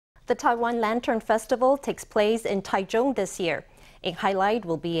The Taiwan Lantern Festival takes place in Taichung this year. A highlight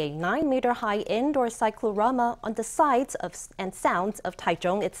will be a 9-meter-high indoor cyclorama on the sights and sounds of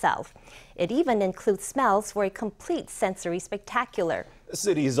Taichung itself. It even includes smells for a complete sensory spectacular. The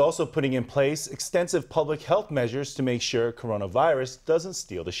city is also putting in place extensive public health measures to make sure coronavirus doesn't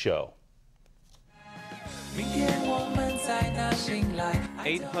steal the show.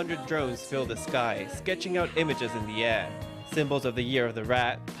 800 drones fill the sky, sketching out images in the air. Symbols of the Year of the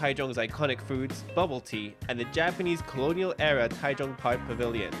Rat, Taichung's iconic foods, bubble tea, and the Japanese colonial-era Taichung Park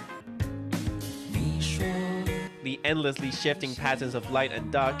Pavilion. The endlessly shifting patterns of light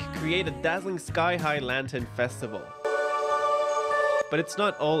and dark create a dazzling sky-high lantern festival. But it's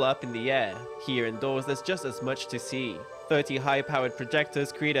not all up in the air. Here indoors, there's just as much to see. 30 high-powered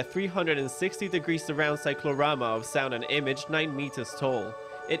projectors create a 360-degree surround cyclorama of sound and image 9 meters tall.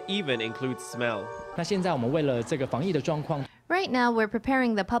 It even includes smell. Right now, we're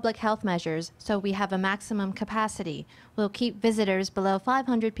preparing the public health measures, so we have a maximum capacity. We'll keep visitors below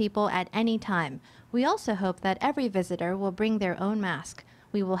 500 people at any time. We also hope that every visitor will bring their own mask.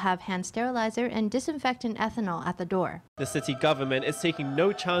 We will have hand sterilizer and disinfectant ethanol at the door. The city government is taking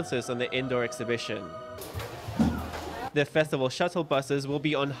no chances on the indoor exhibition. The festival shuttle buses will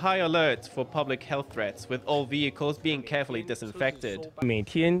be on high alert for public health threats, with all vehicles being carefully disinfected. The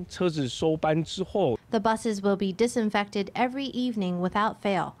buses will be disinfected every evening without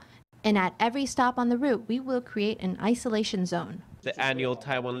fail. And at every stop on the route, we will create an isolation zone. The annual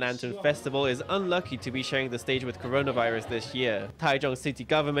Taiwan Lantern Festival is unlucky to be sharing the stage with coronavirus this year. Taichung City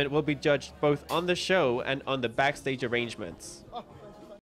Government will be judged both on the show and on the backstage arrangements.